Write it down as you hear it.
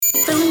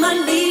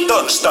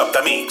Don't Stop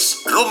the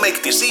Mix. Room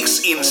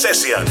 86 in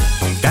Session.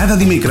 Cada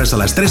dimecres a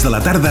les 3 de la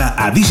tarda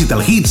a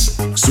Digital Hits,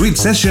 Sweet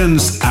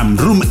Sessions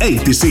amb Room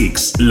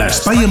 86.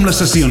 L'espai amb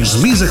les sessions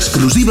més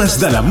exclusives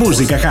de la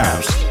música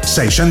house.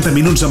 60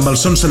 minuts amb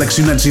els sons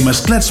seleccionats i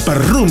mesclats per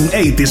Room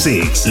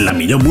 86. La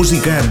millor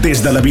música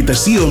des de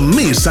l'habitació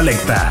més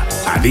selecta.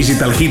 A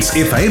Digital Hits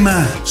FM,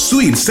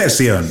 Sweet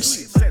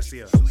Sessions.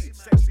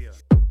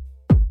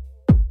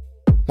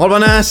 Molt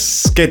bones,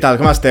 què tal,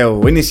 com esteu?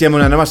 Iniciem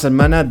una nova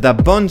setmana de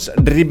bons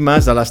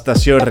ritmes a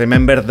l'estació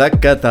Remember de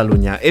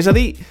Catalunya, és a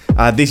dir,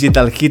 a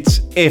Digital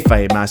Hits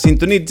FM.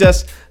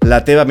 Sintonitzes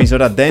la teva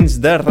emissora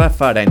dance de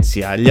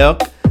referència,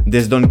 lloc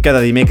des d'on cada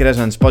dimecres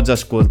ens pots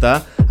escoltar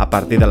a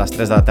partir de les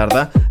 3 de la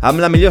tarda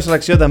amb la millor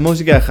selecció de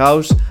música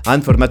house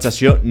en format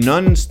sessió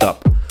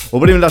non-stop.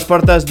 Obrim les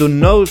portes d'un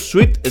nou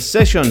Sweet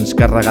Sessions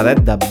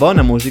carregadet de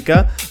bona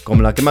música com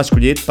la que hem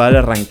escollit per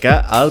arrencar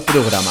el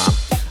programa.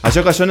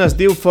 Això que sona es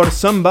diu For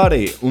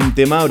Somebody, un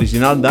tema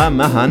original de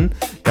Mahan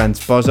que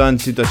ens posa en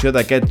situació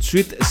d'aquest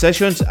Sweet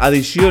Sessions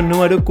edició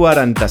número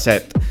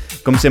 47.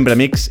 Com sempre,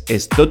 amics,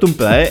 és tot un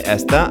plaer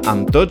estar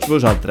amb tots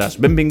vosaltres.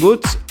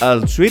 Benvinguts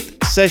al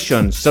Sweet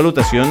Sessions.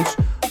 Salutacions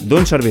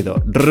d'un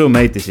servidor, Room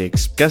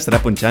 86, que estarà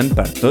punxant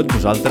per tots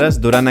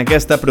vosaltres durant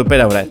aquesta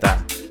propera horeta.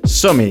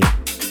 Som-hi!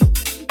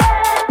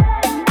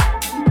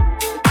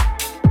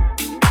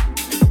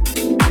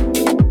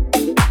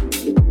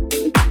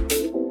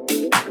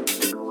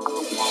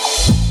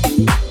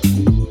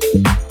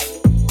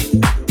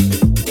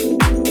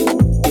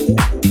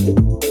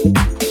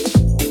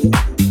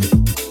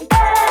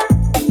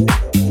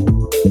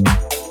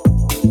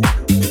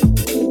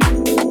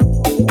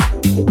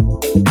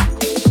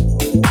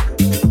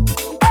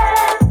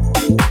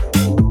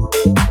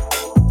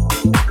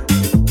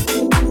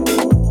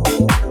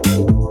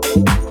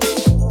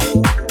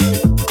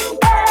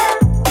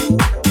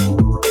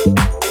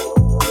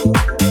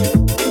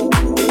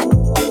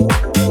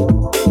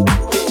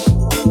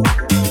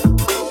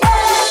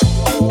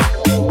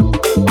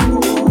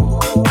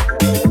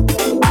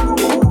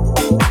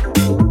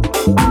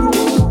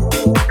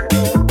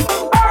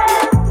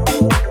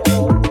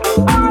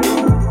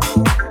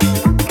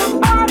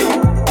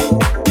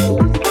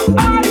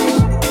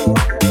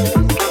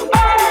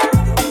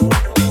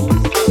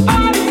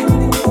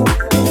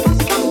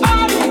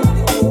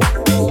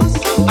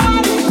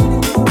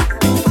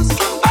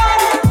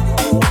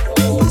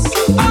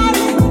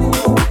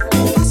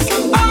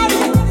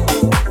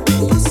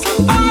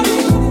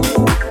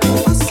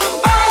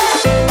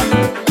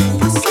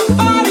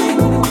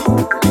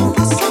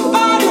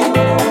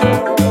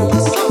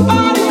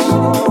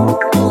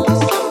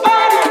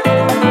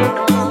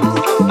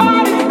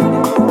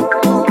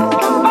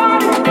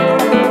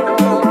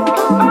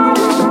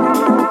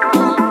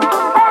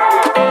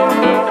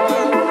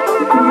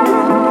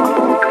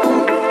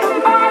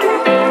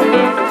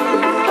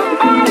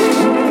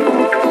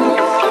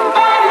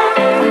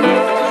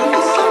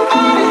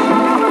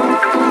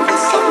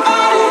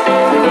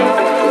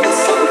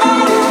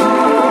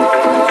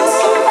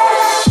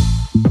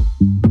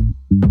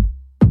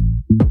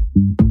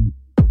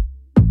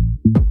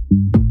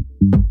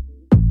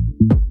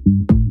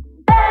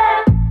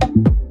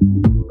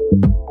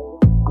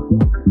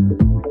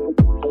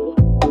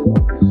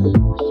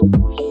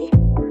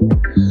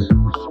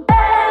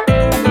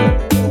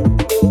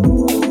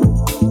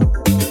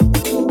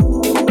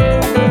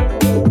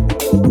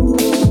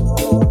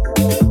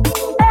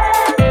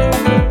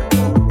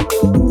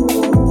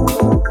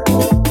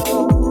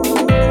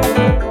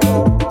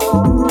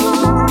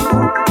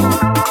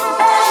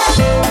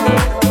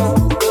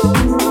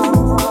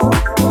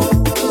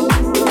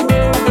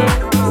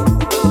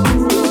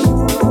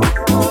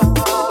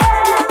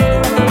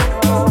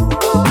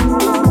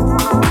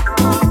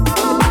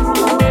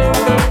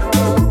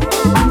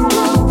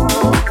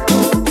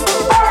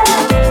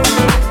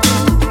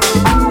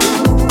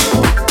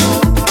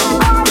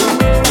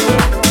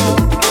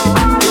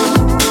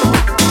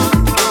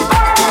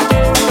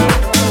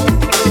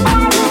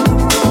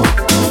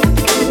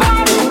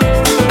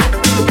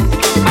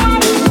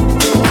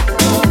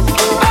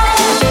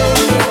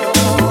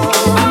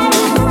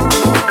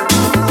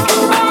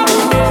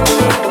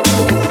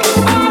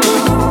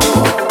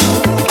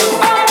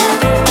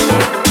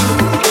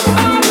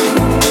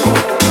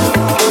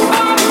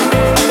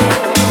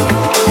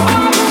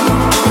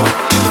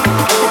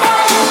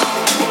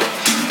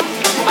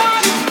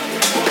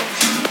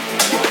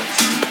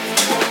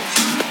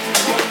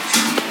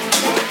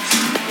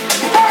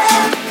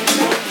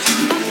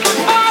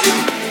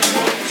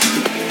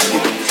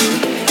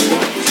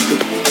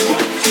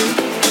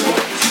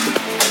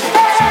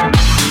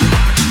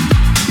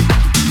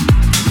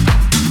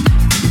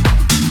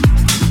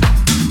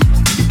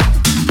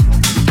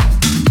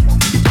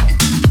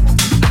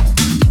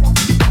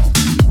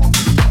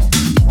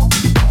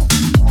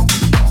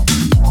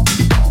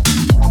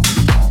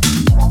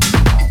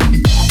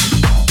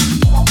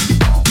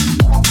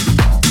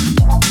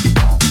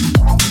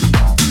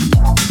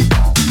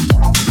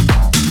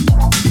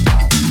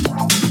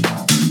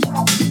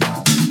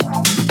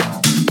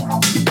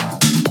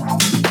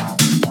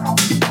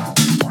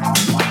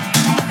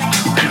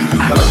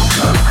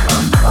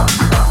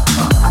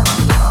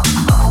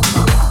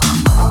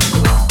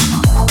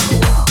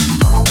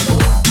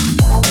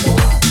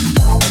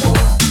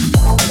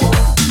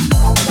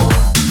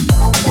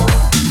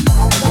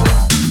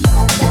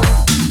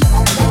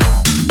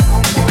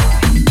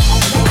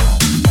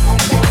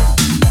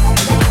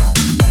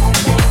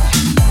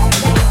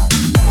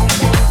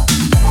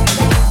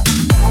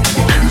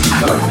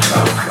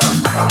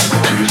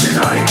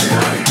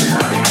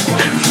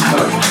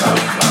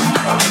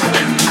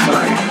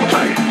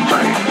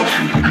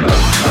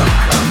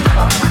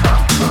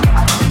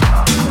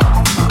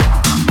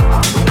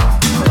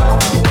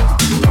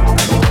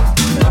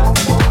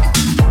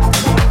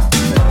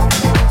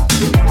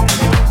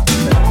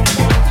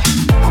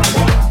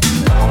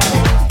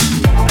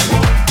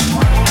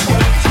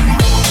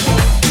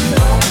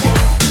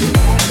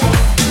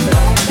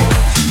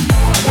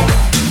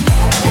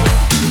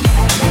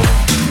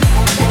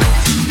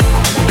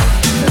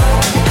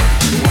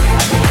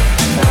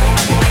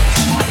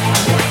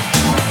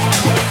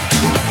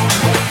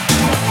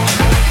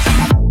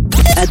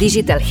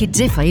 Digital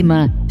Hits FM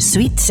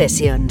Sweet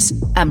Sessions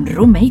amb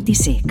Room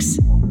 86.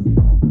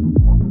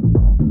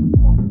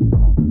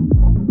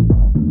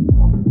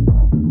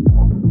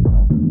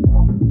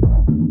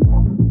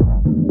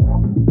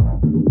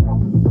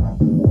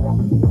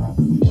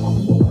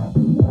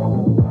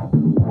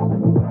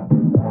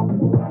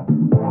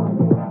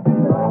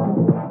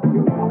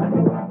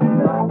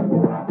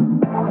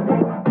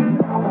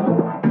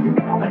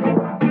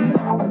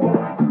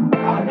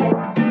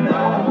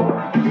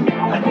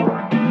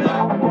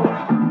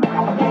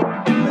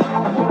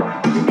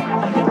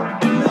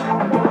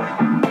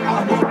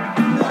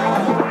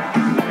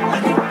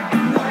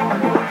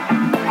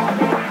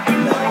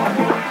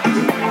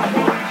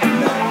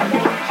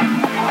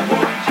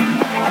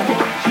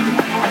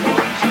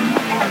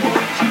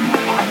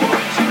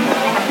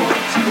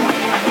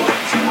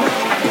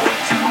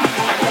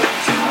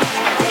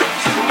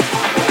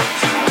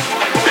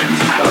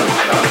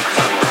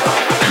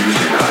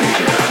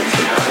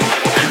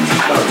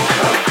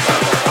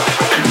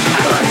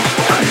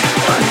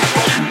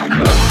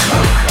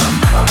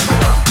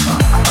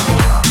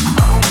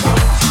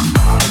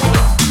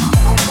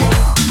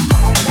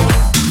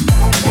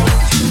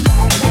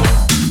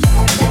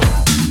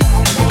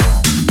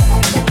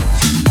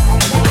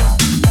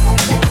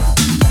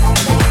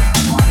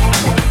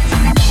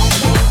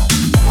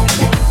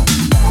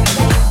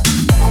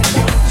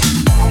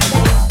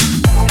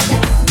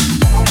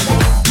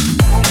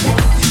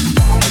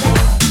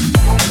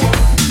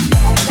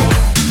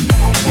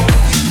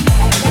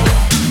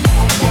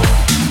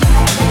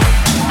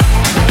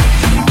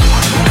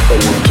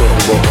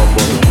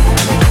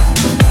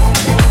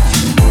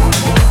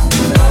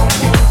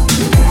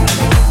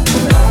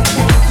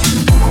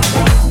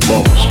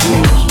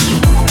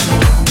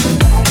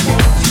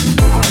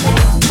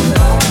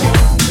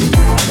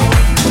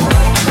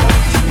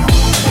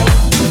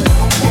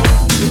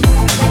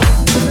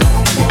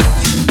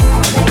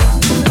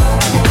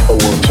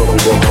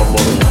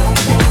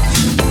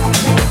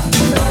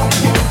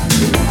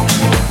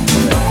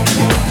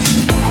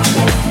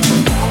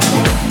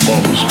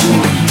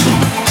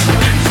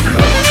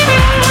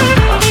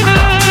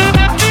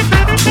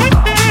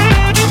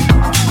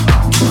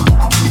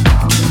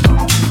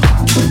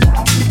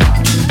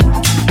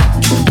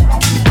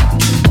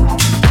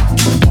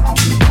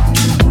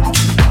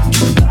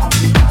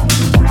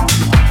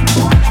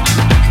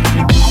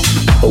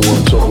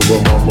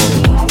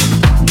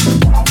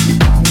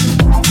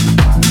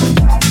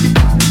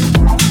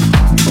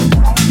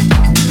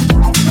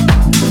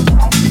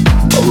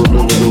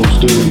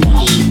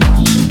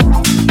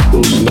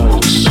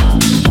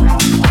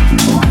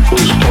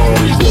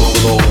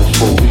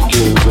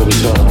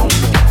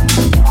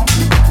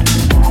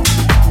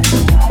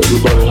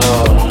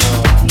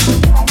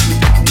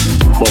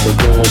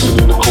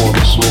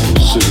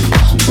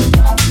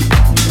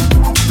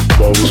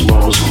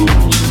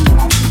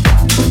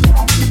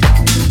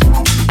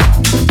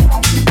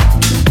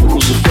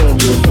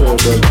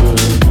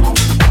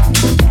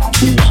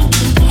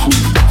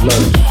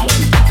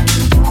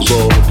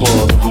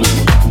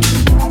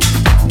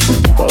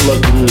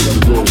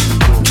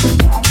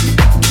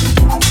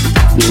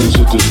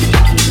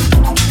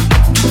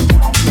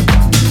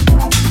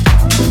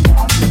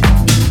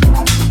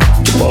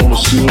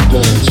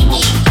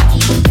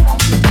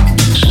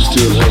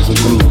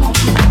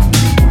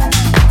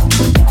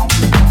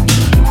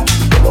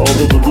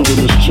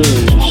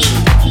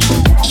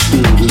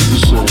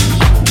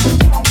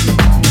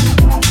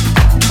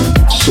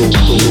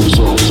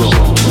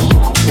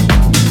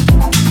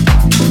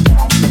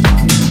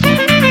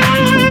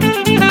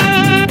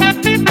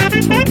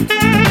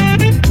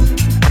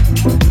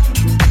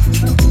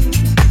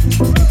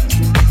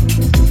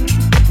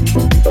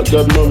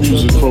 Got my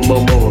music from my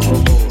mom.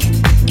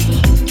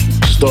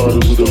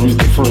 Started with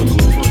Aretha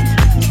Franklin,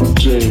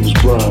 James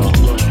Brown.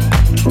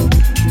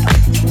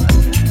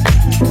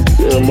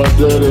 Yeah, my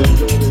daddy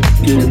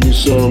gave me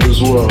some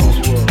as well.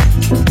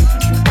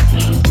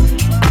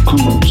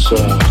 Cool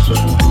side.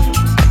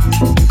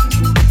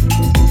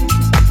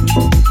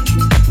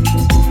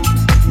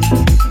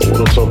 I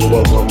wanna talk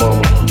about my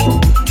mama.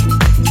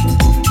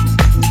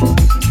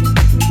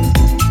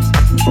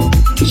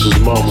 This is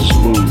Mama's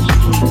Blues.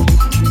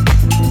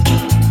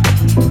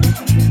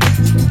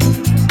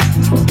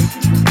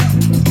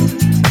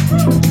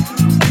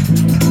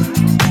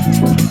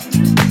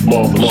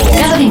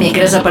 Cada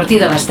dimecres a partir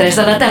de les 3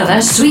 de la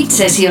tarda, Sweet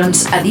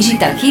Sessions a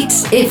Digital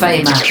Hits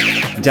FM.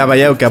 Ja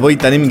veieu que avui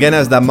tenim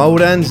ganes de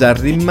moure'ns a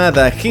ritme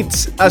de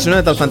hits. Ha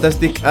sonat el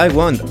fantàstic I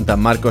Want de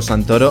Marco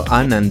Santoro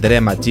en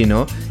Andrea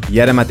Maggino i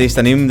ara mateix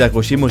tenim de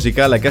coixí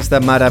musical aquesta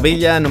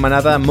meravella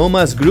anomenada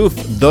Mama's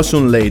Groove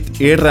d'Osun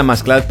Late i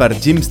remesclat per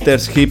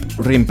Jimster's Hip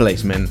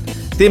Replacement.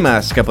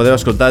 Temes que podeu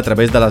escoltar a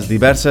través de les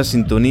diverses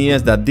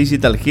sintonies de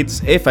Digital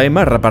Hits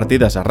FM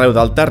repartides arreu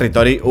del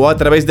territori o a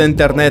través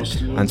d'internet.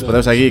 Ens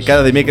podeu seguir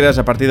cada dimecres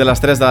a partir de les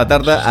 3 de la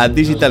tarda a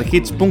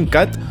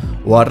digitalhits.cat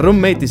o a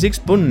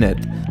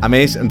room86.net. A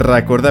més,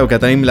 recordeu que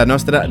tenim la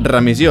nostra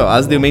remissió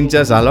els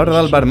diumenges a l'hora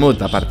del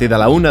vermut. A partir de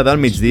la 1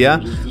 del migdia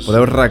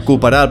podeu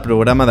recuperar el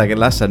programa de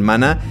la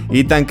setmana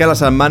i tancar la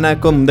setmana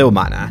com Déu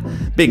mana.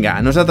 Vinga,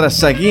 nosaltres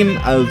seguim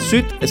el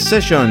Sweet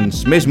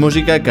Sessions, més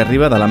música que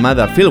arriba de la mà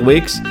de Phil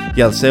Wicks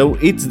i el seu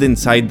It's the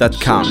Inside That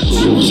Counts.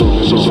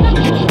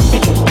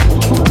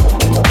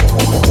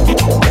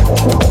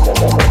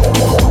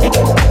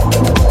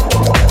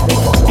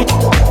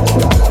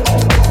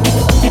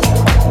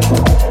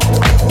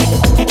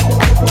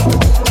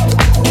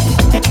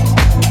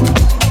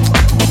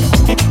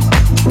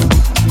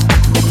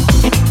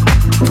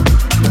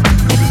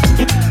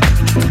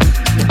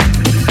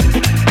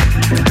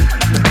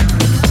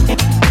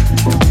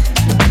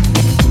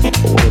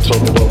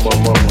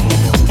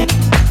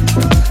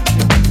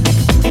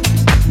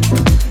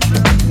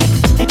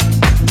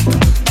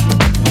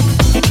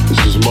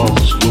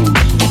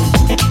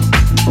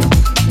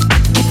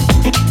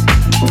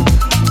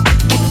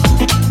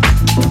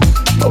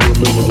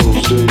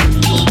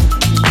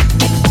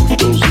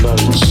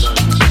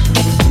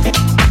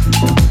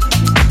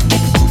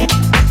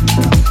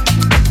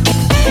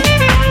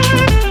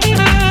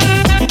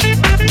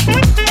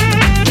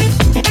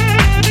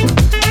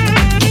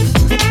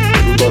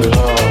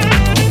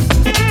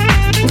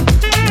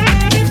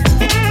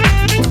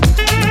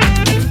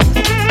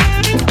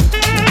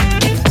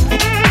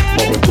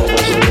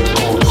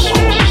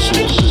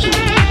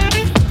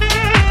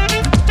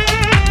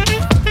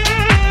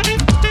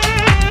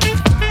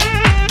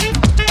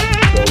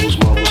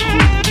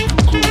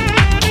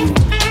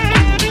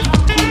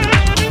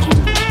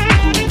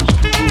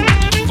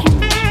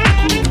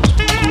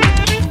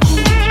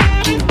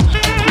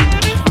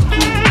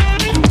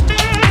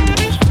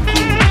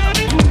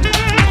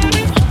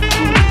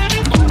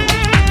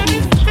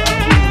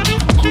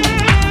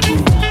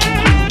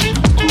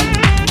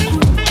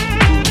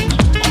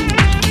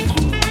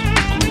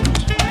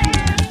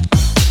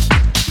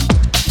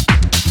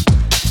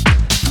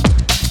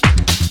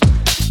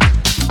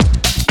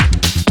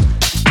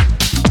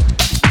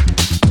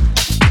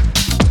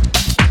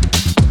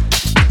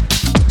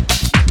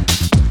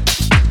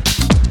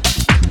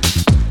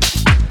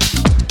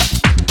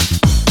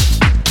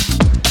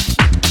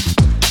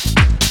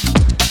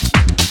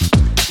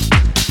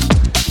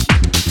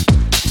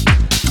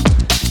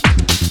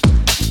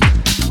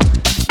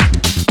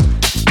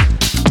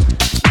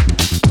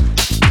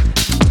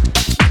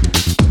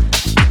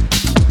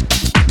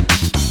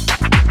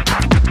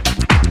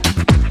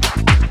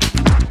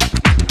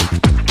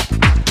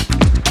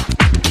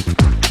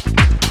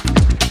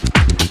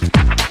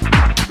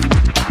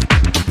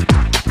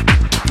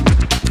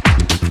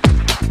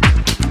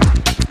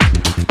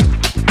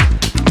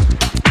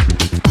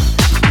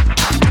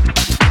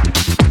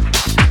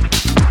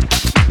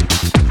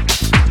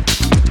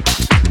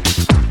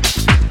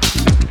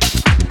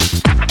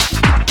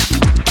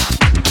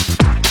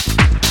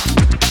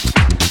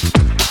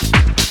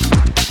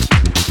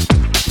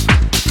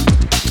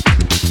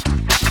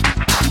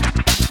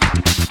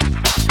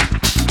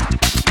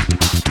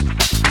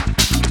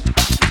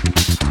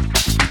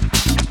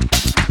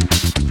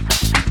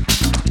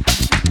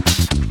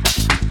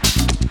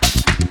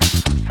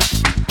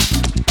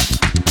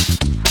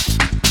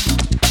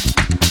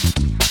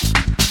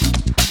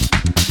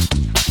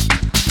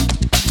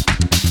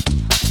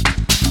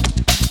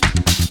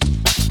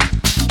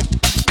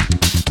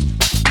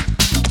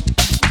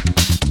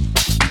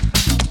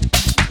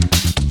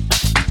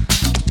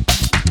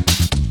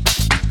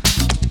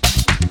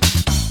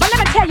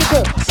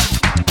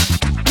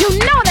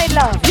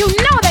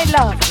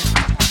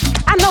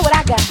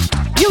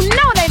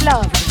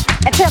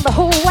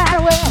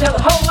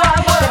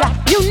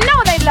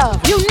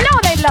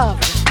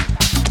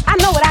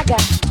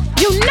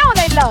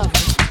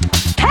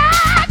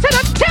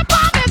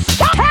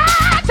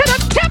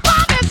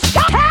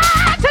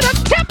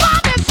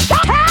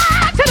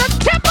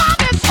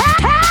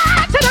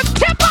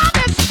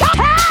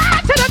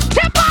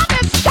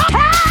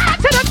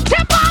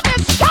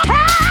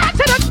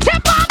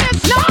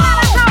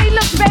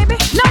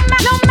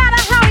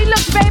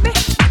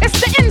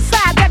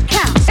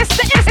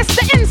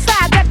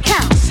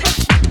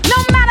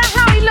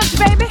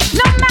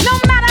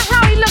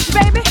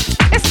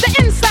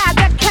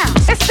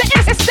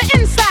 It's the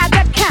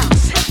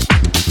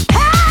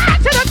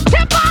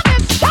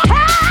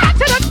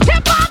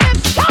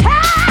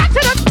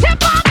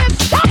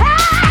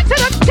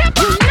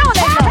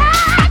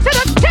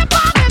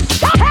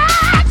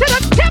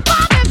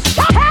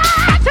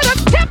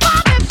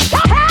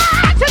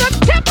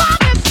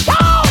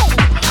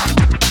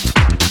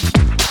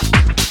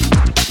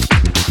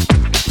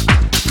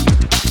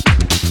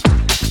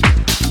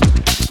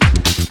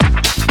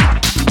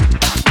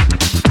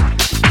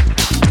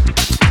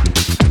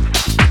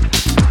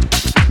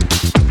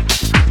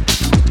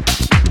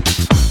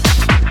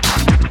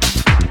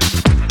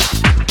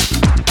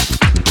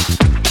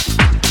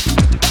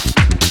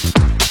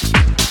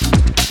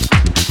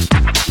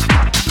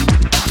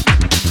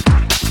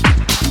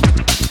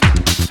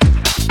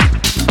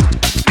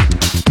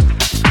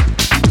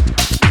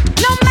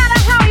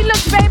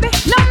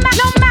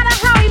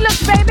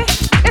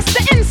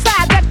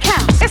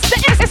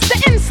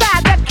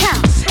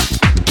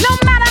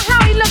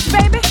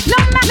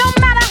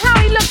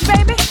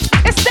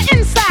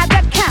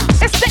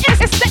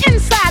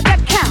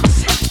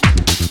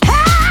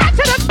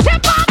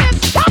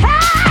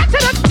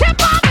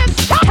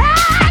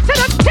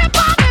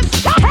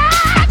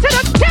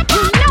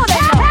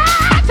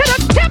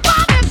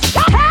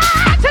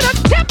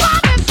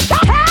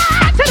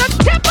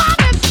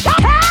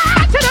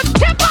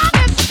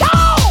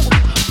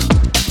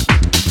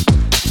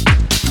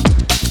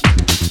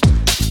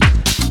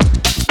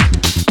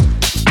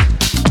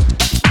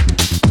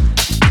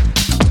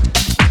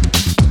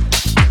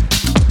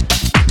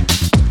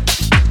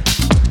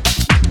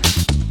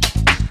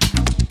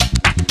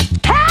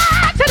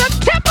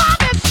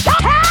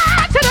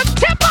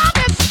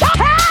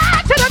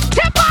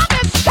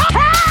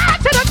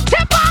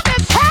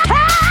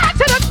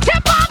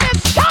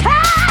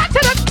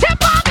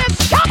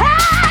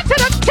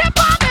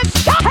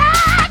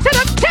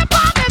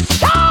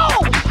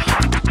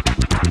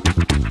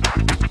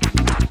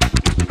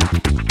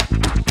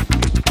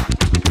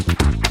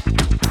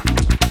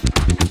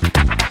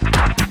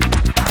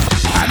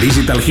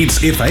Digital Hits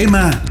FM,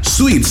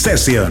 Sweet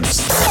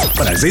Sessions.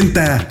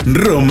 Presenta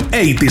Room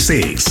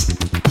 86.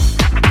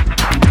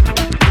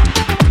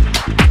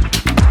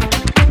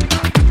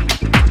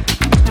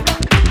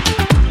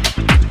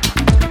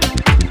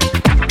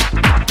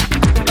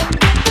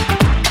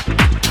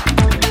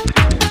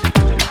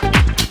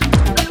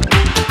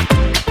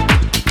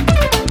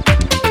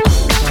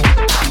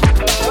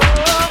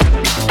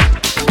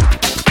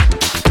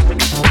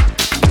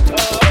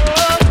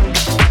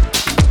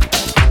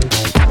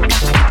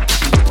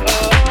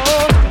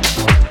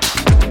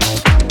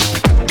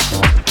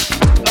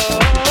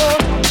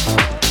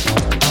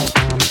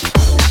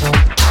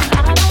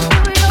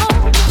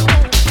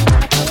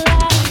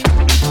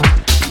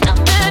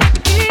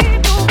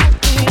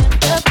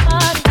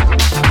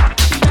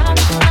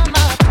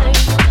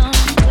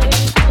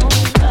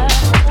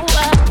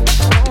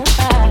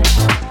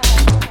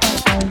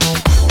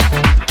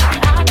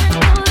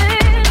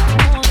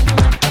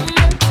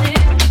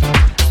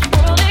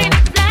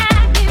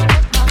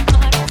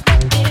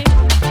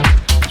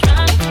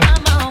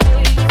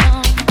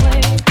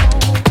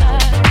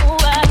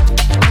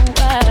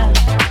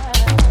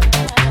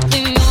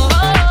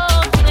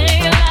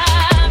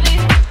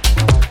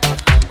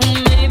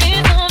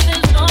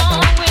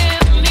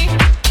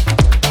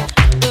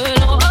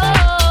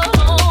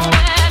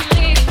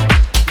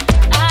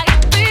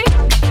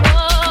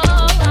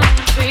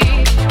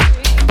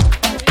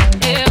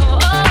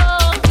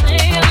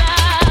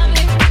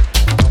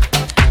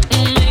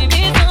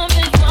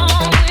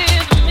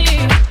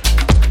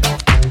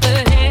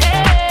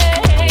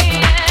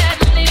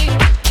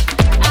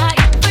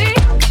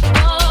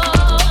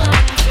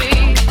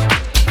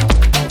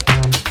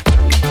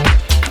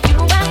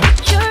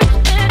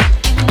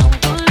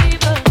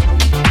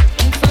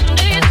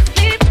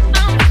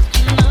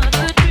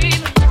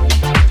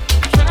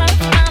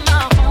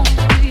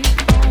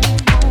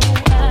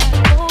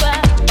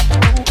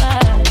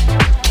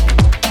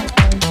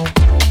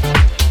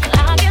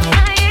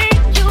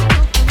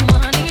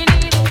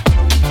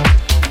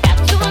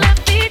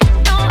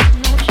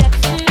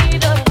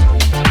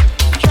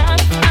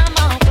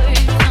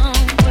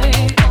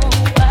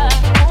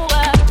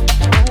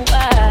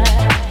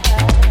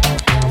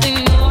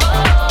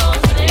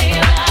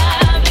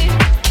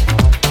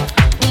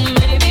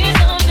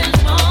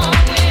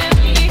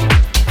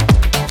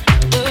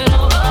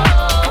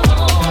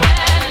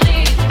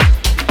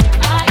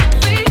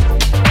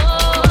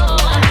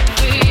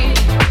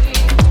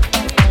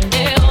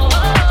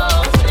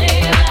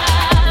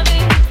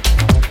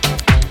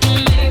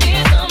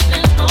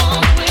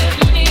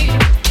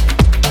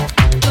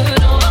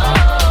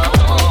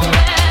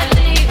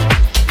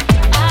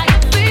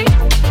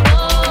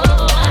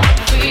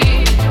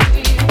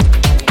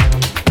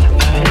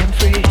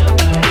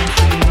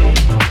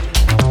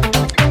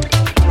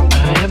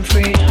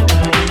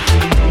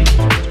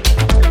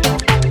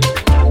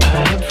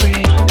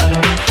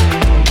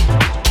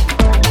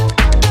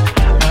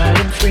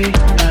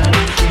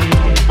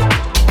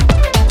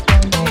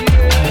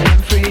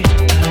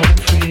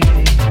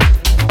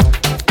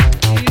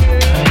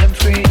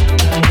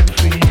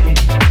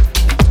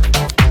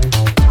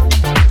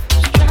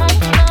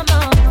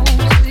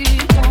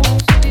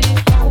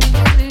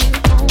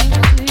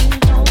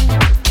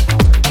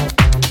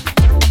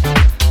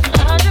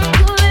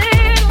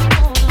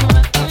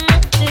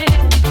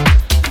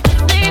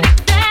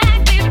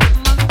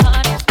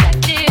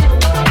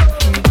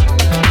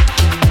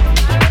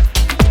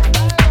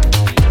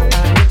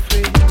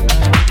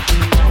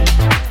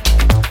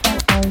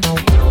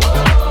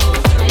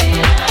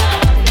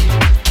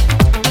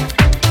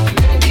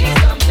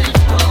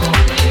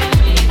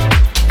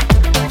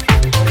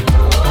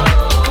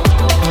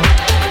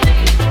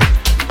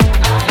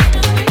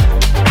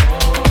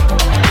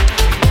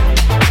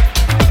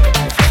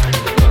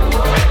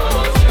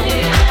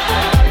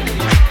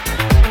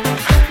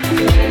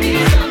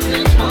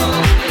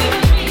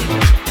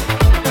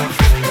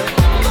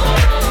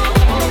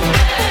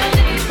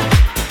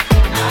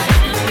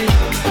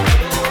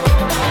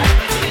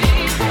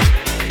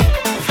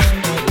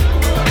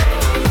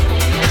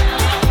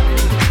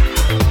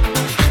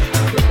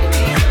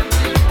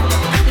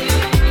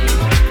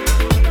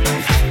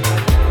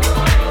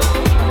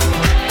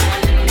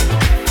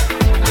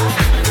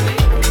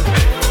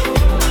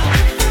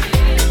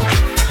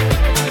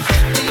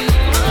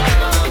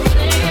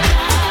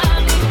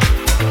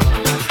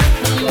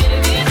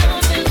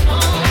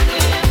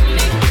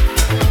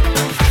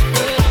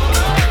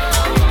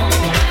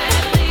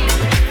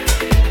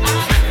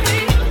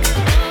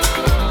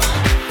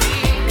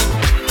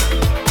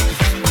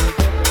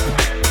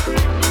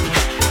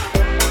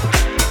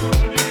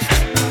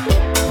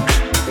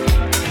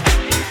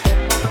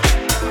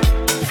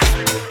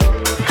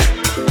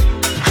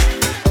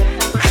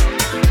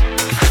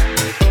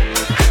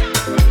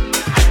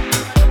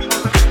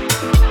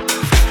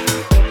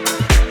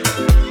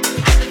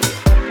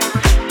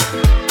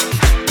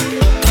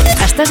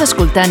 Estàs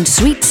escoltant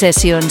Sweet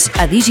Sessions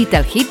a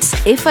Digital Hits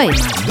FM.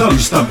 Don't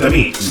Stop the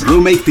Mix.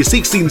 Room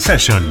 86 in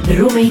Session.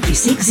 Room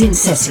 86 in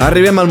Session.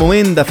 Arribem al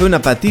moment de fer una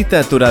petita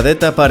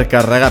aturadeta per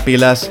carregar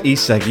piles i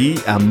seguir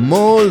amb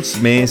molts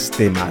més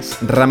temes.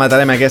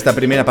 Rematarem aquesta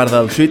primera part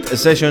del Sweet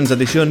Sessions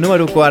edició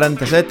número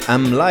 47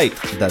 amb Light,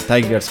 de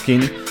Tiger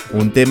Skin,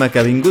 un tema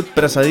que ha vingut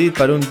precedit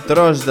per un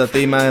tros de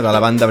tema de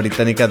la banda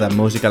britànica de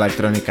música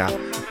electrònica.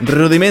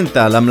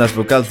 Rudimental amb les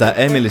vocals de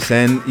Emily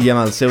Sand i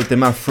amb el seu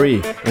tema Free,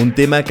 un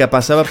tema que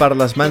passava per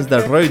les mans de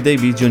Roy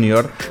Davis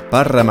Jr.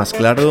 per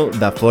remesclar-ho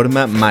de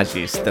forma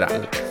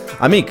magistral.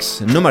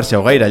 Amics, no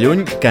marxeu gaire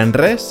lluny, que en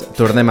res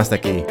tornem a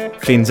estar aquí.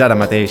 Fins ara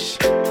mateix.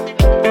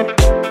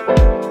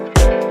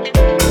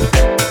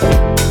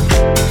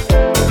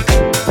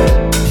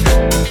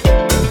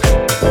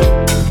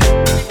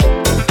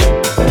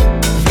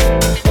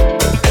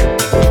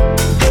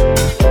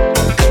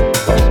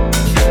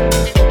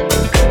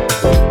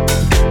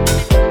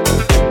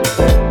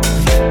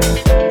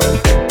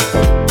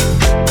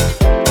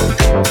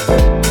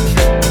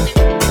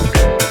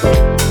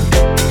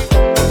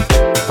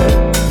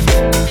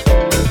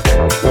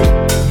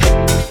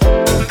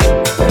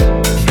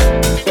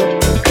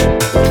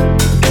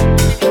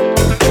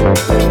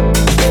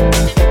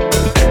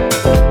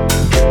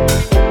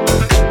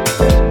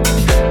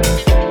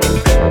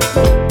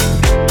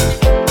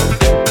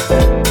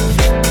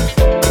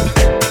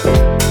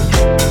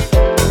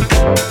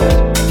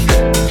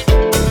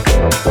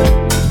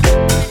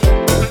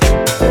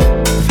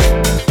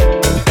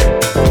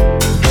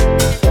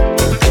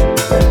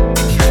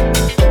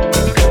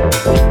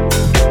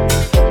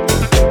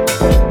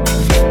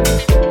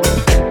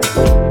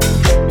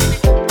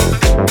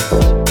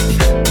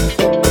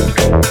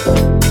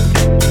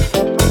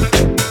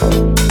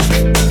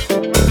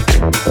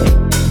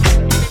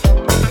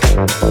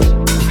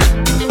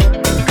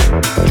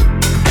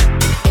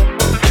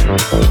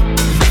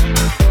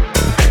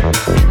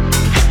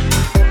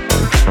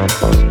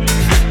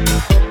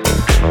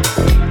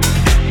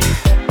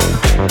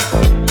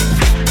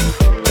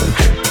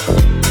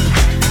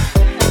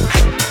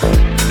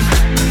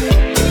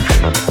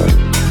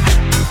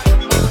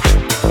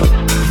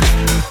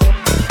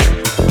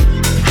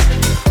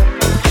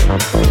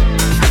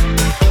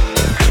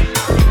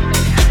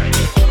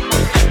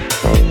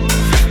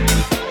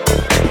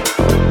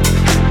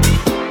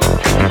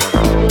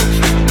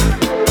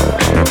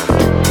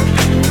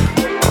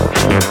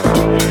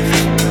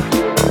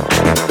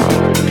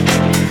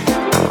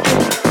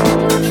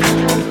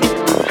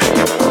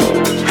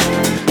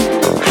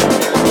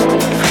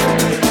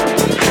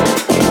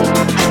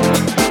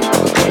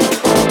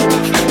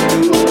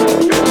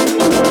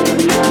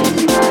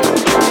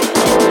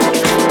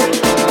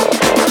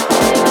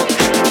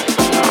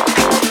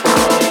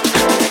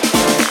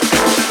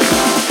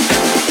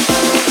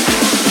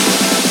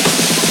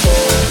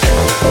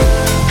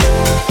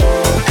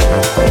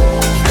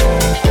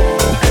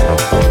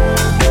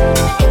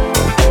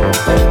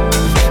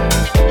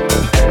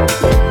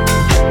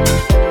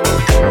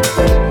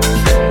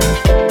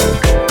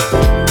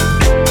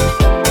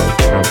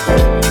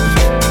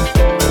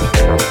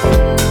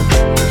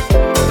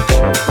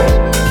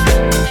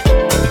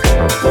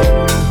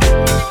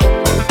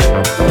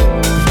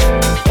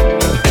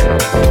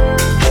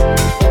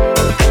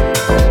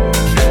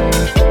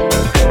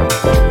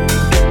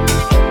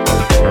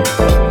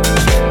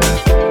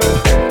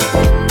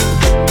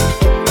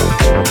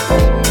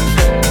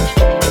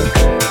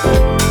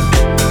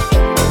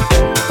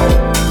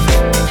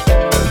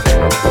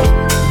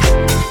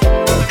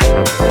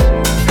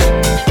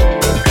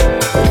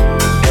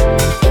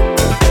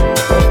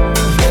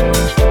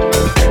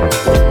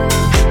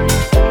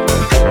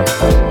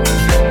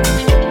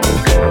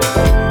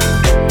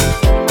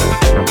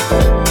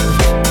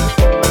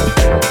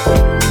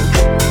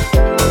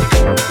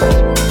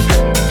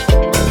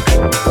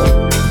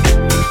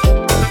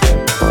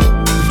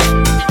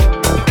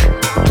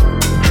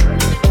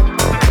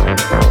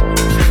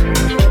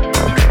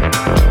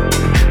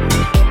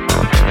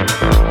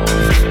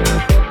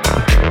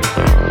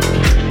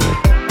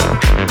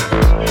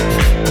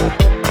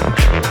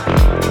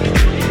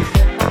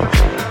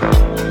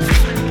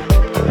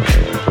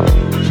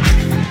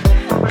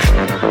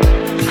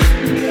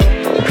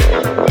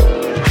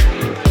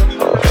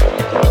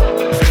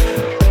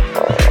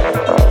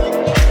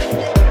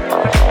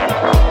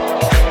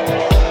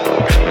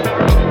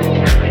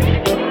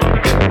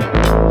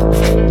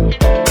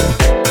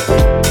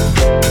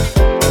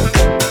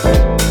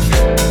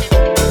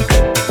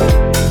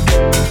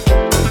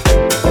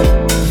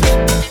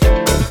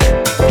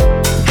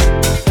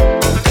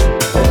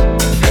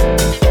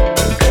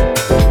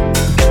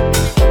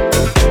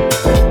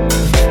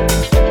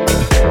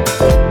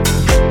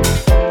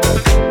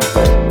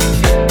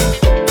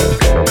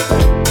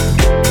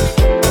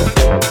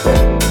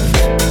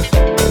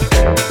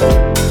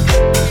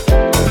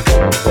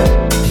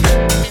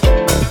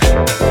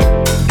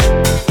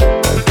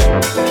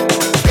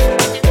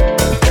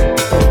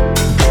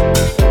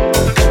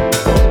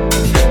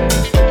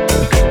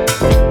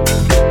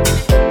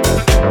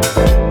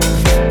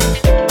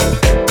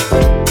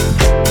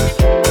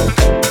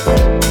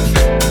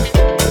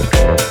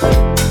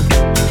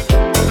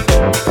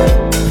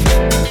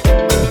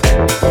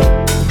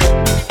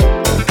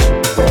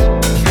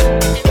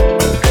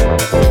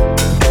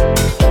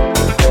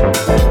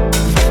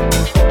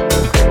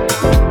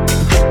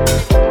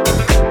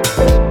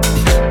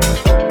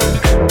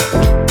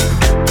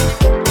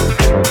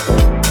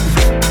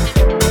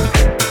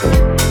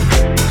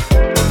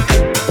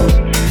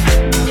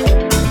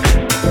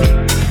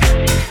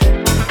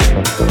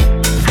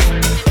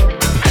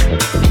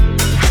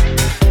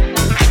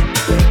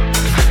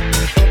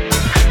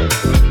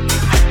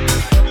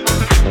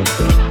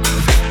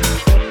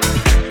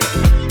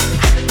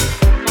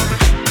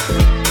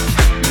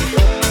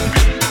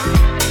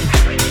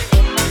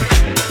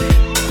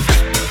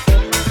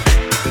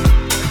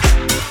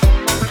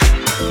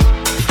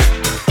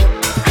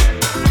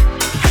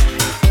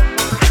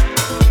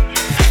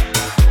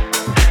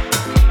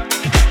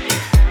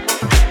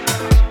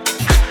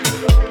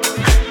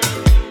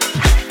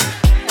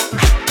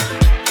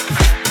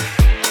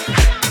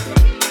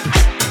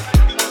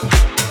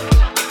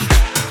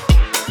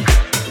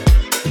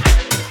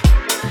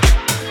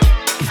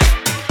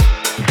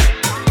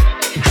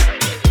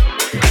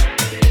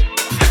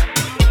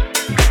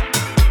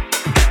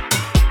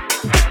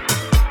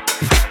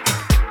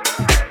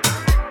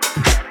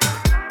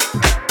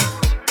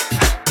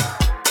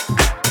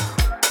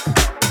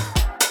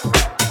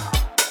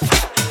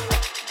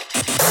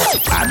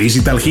 A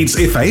Digital Hits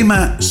FM,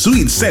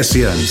 Sweet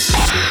Sessions.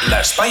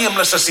 L'espai amb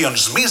les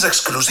sessions més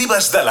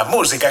exclusives de la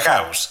música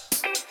house.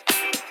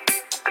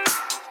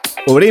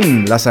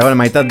 Obrim la segona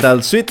meitat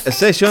del Sweet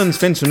Sessions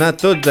fent sonar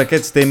tots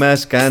aquests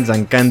temes que ens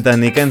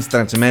encanten i que ens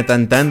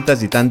transmeten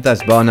tantes i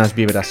tantes bones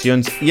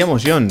vibracions i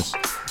emocions.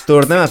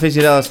 Tornem a fer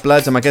girar els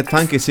plats amb aquest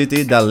Funky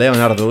City del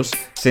Leonardus,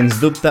 sens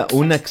dubte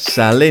una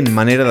excel·lent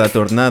manera de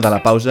tornar de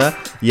la pausa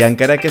i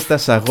encara aquesta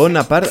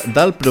segona part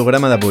del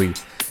programa d'avui.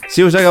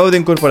 Si us acabeu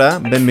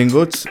d'incorporar,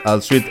 benvinguts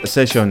als Sweet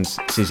Sessions.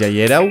 Si ja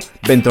hi éreu,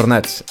 ben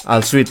tornats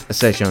als Sweet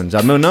Sessions.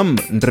 El meu nom,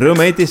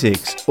 Room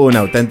 86, un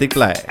autèntic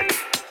plaer.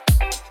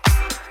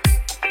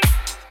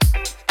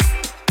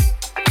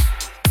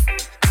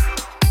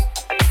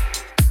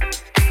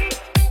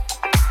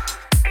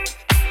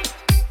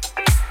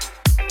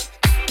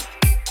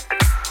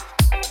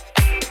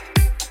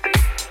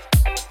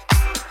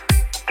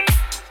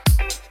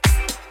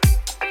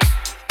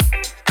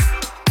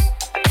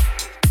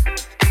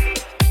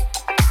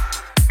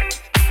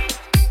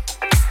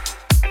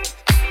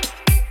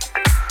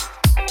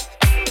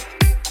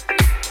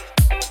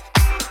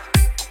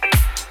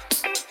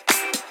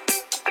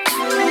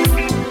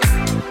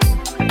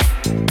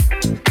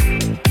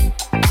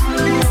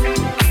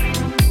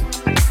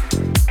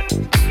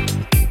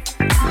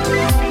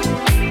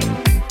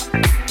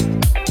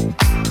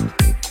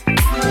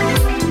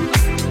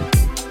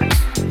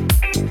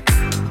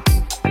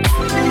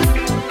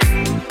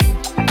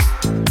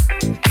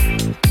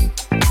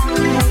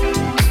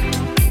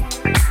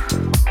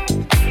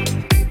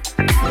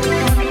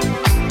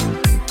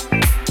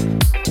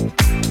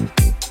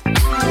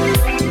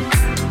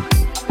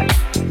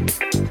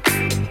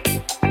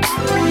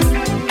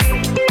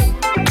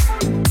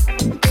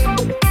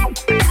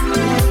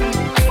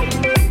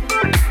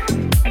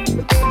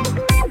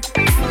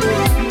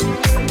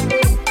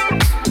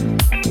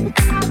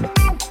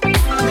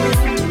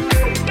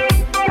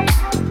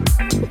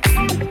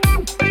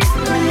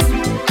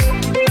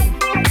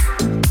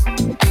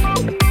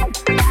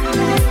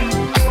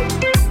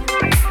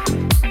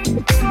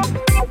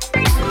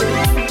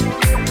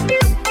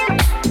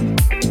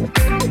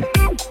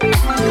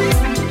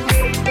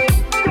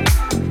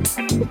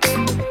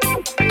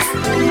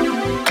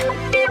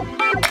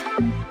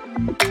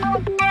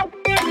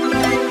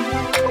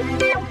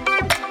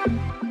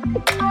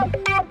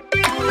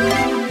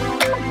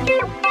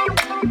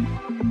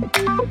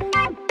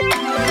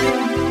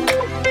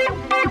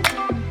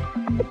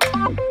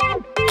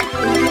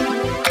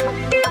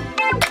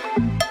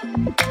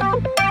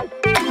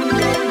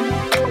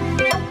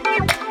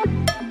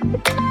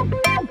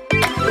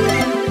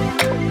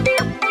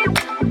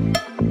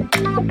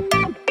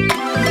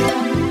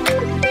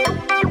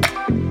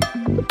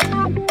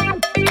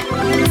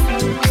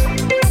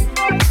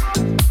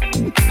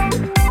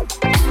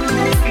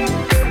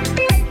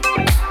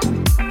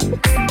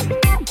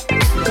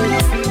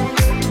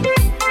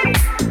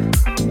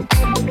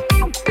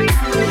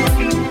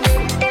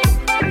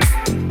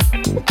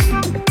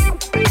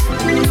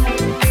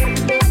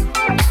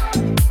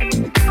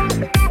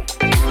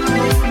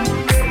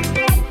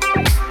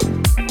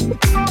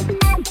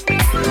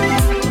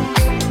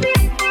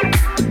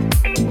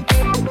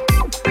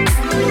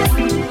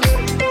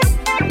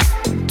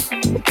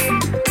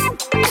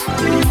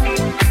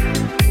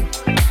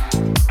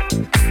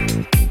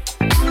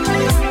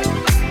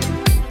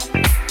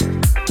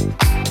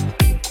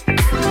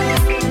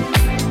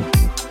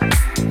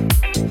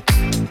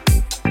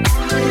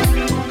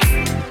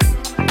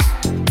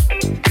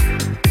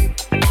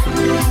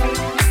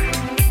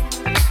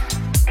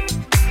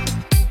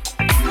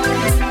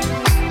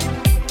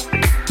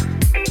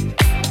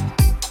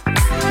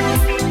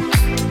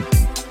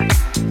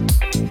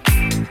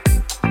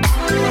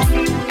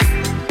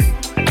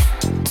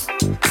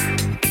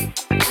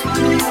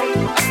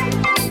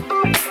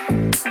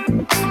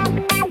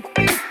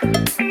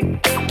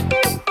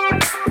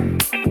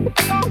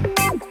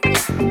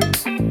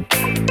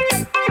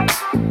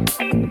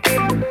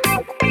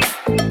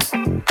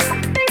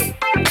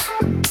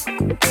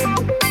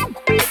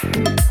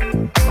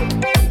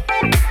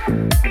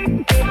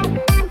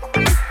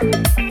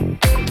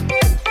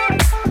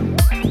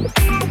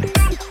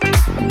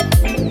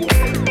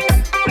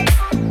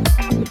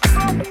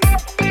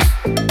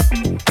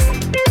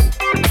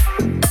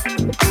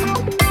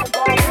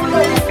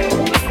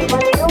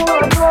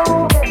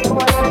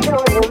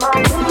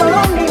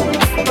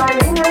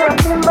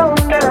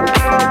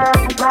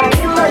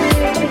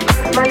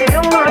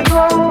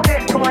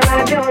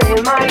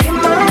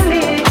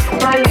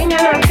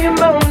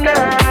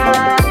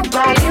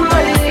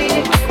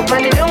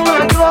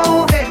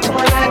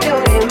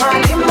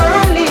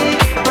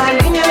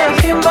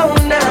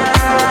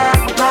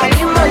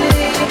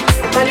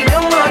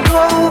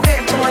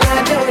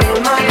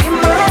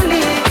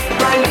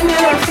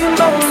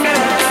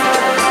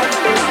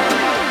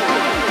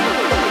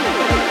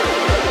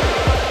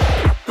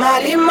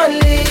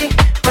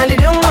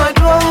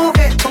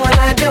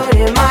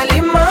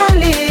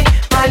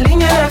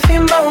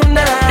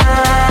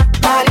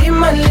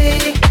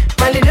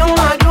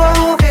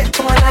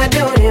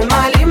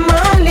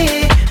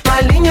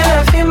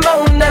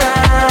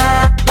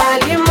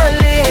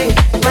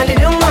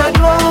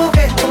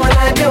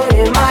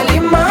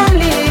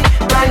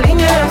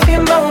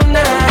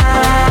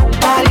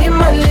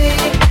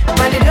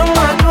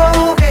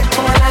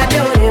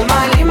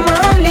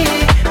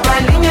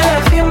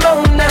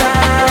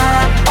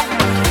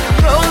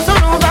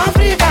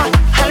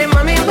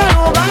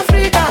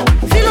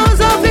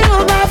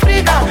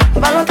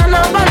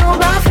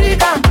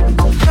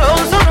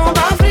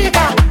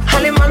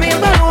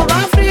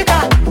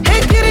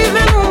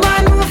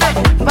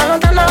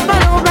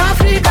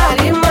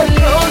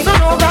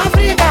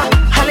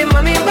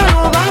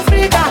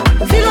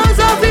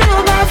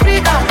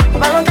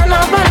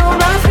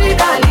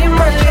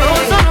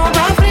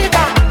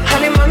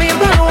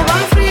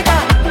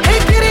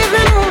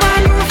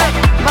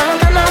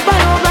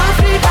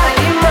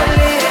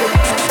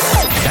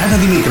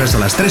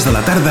 3 de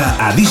la tarda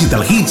a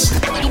Digital Hits,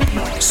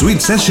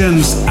 Sweet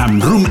Sessions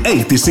amb Room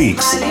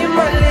 86.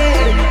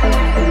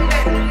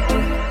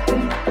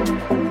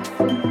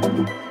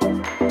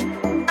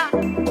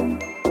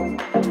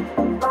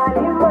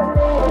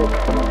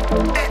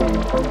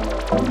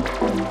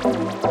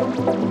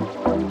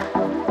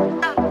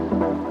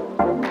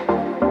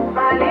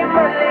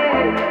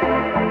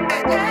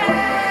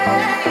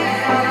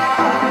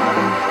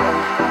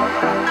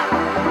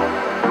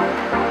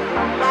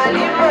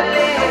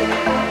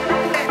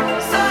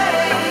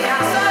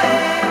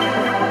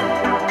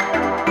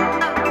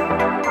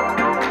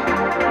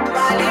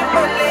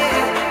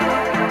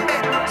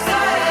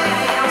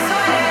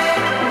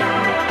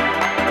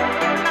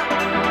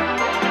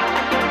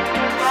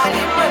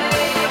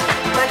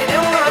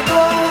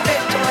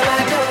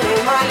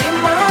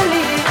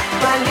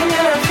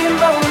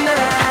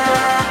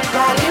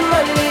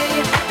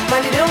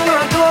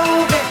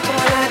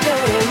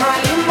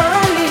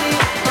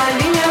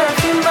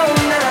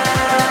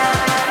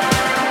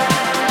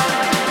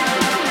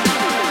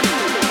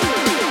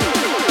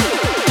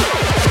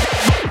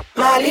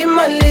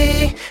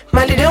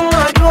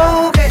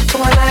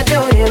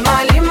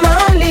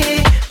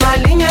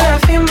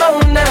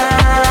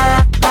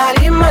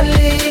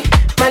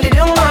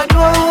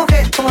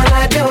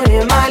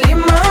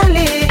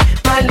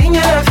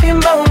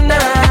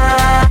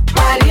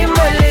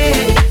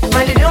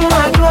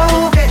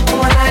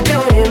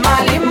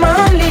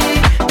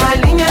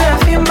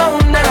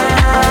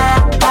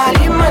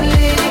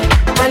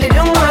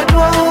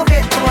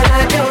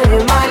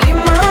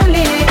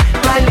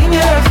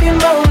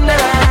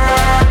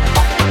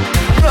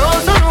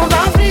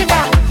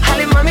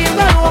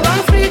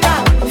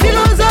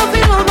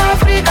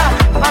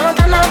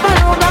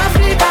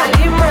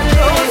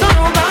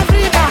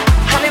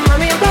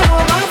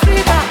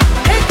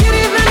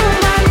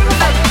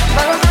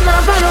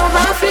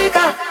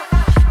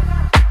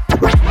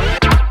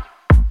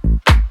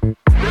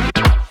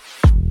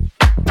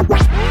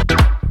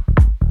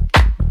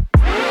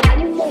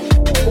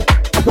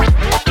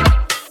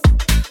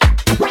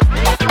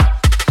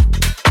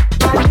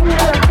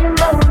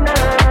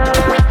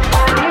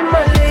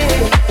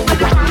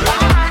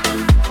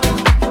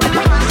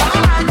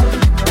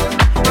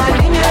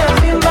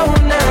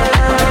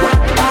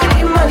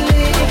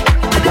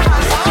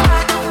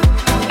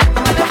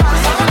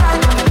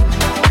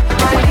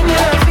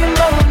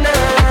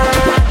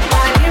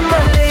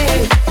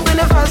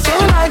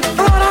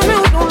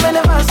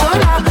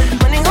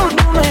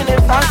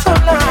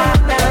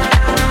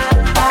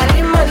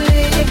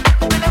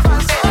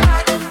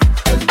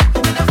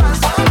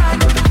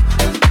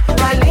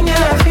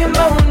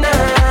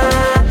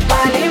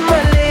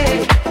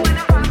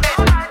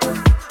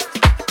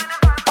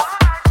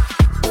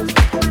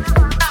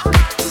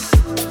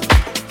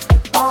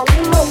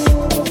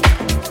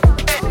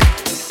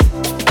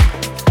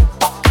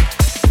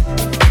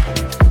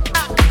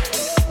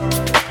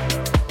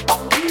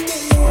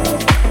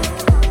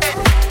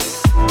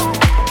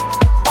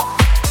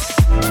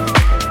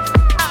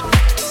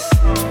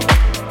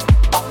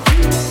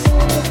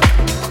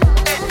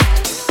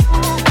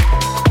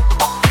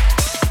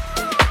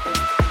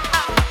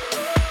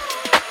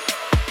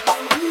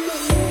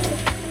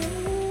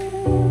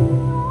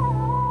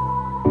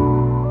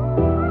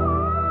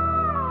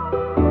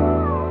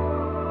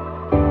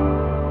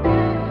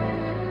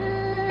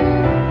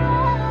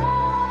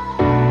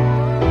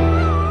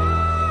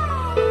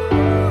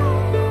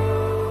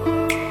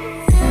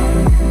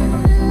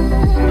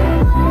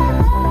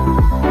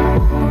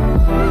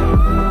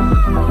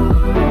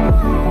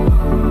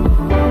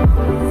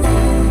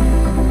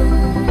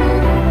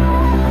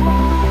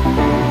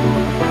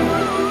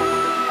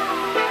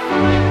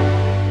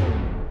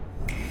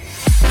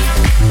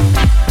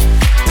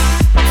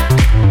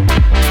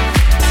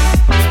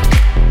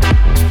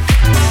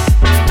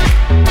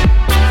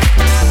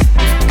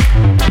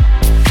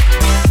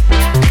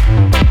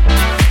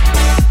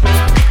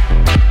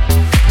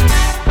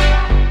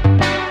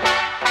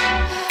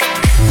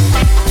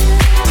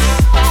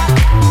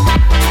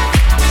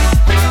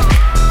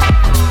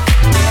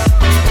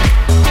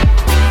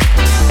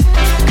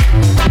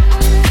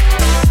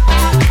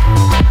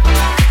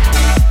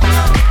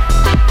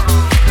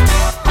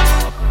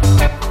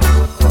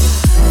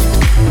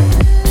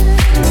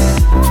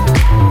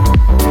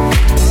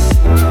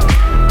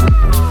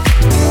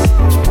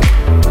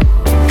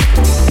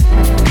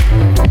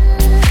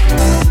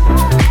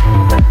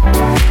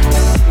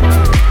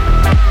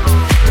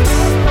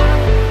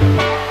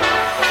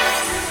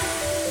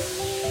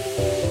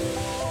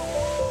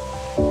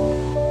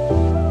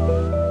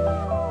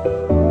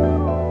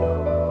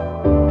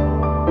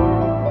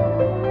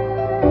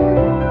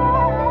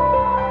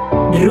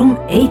 Room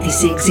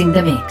 86 in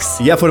the Mix.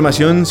 Hi ha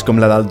formacions com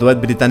la del duet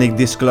britànic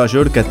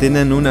Disclosure que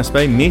tenen un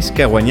espai més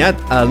que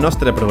guanyat al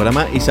nostre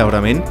programa i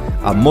segurament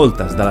a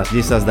moltes de les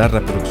llistes de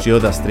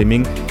reproducció de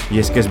streaming, i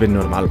és que és ben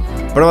normal.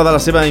 Prova de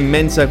la seva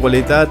immensa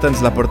qualitat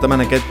ens la portem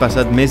en aquest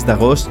passat mes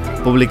d'agost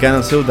publicant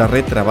el seu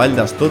darrer treball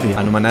d'estudi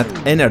anomenat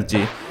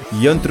Energy,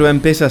 i on trobem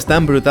peces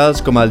tan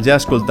brutals com el ja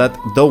escoltat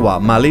Dowa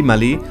Mali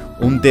Mali,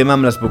 un tema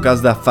amb les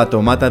vocals de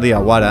Fatoumata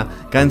Diawara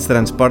que ens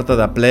transporta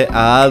de ple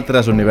a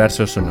altres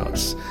universos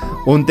sonors.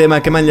 Un tema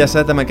que hem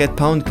enllaçat amb aquest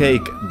Pound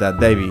Cake de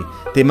Davey,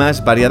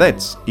 temes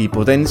variadets i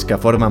potents que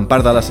formen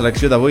part de la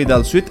selecció d'avui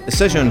del Sweet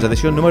Sessions,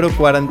 edició número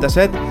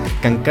 47,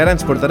 que encara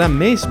ens portarà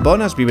més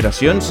bones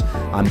vibracions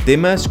amb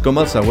temes com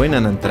el següent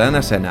en entrar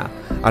en escena.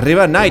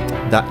 Arriba Night,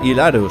 de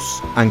Hilarus.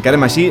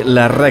 Encarem així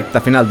la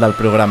recta final del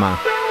programa.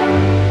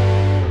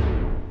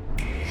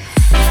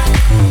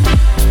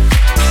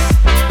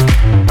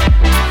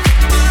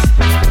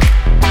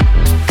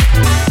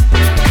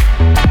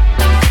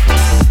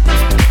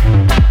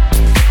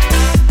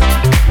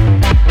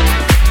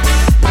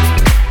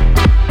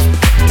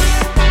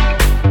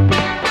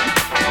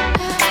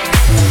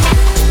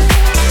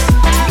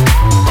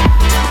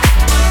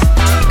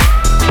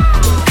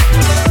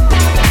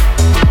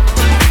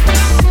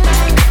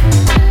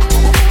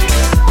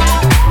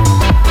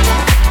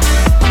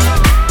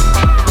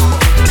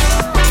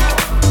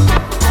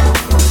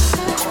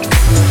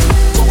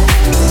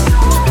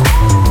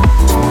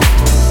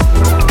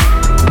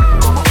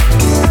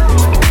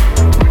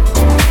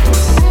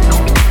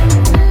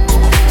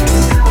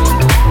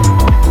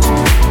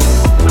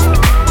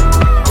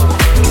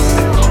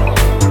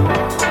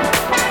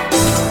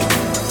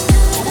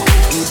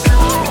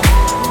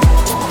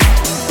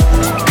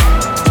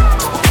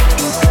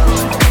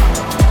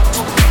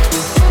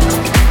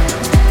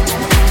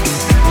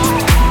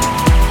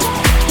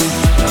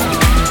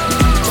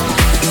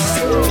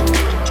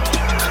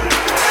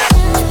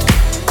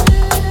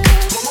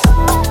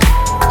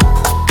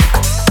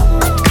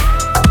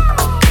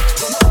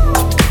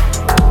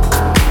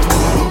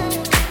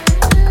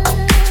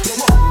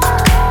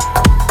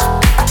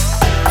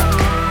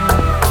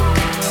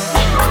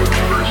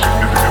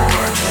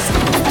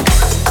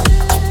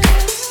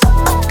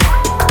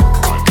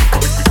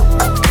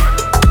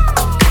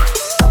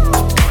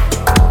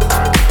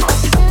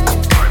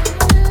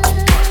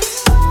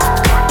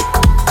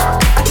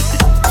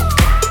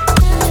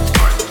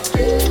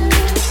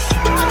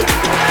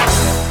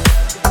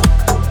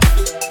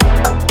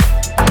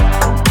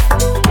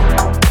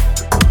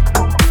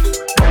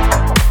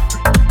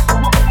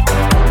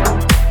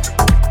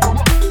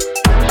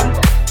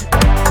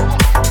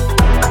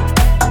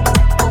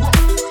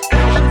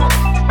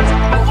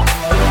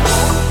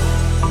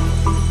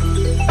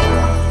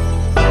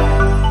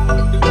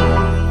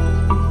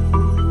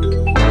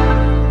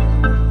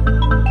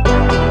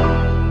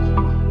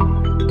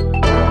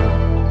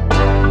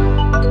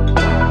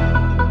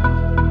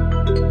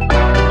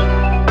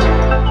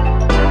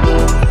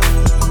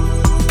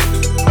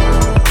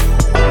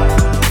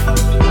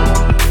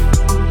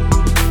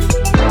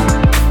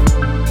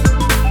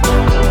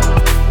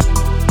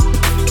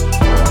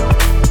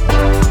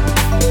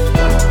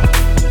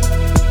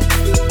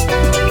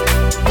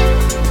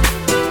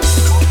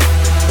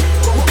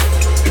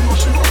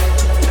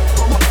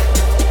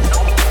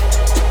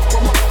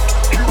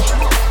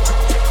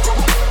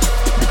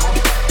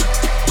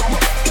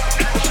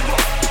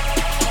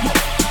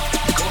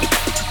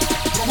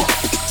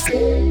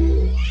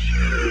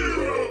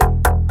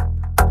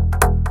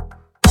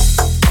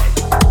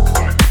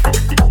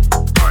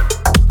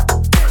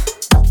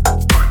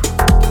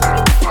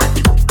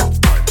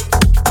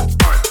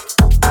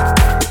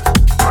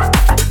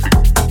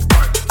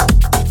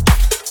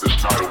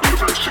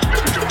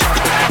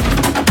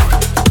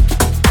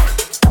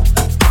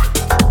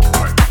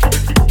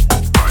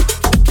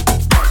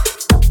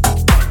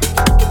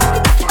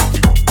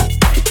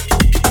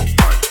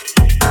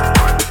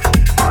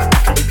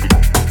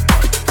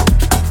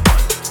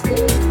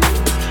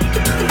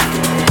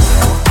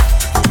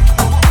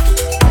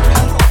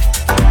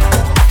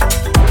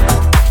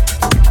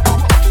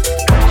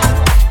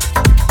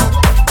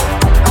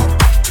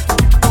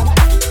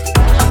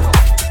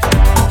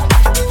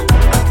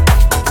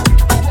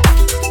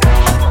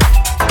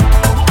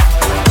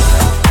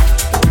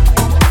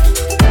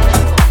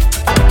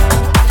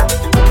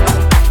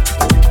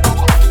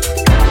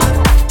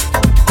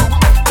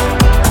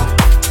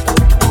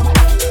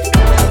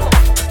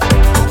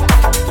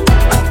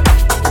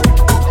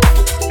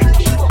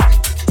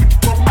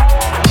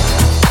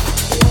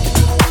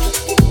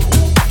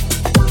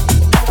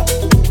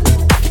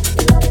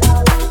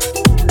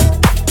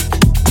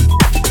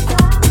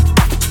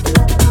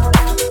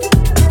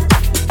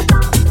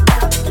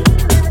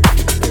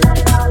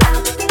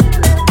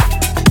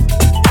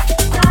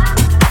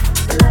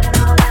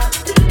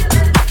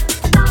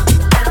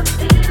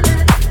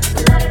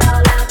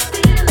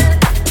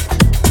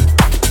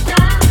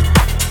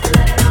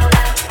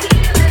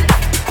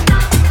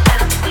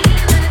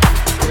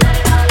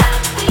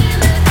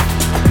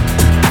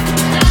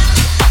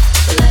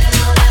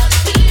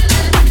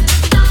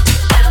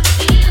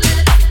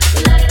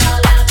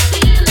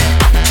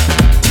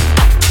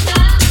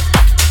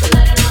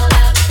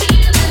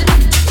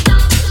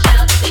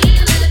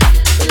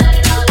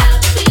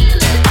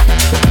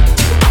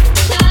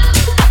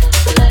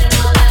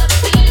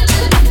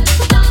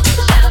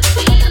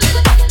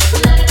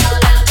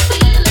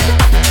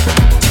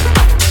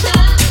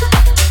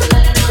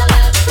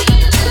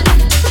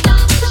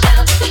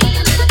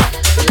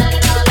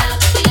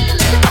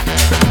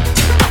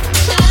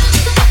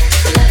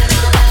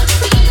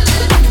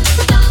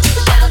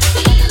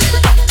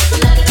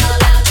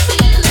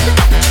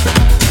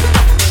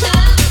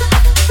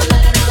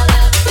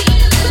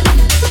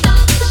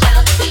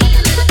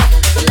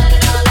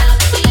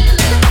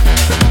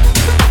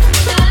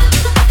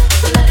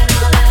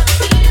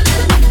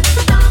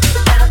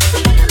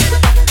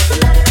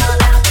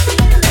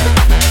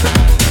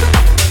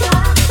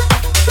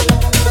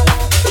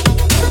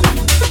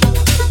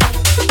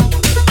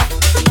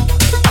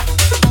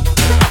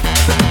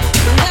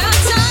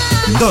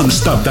 Don't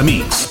Stop the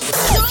Mix.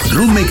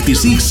 Room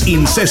 86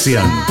 in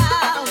session.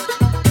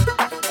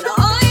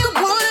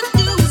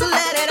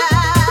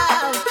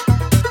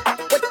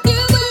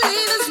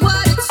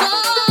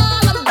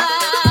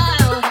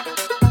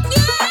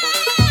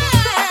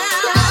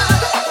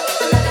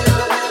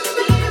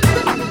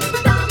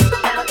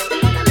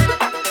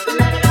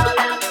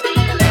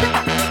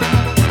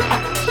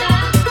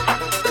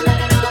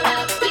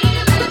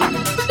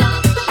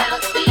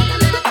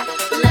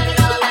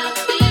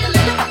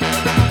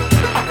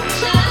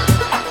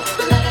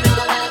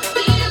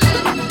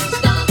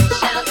 Stop.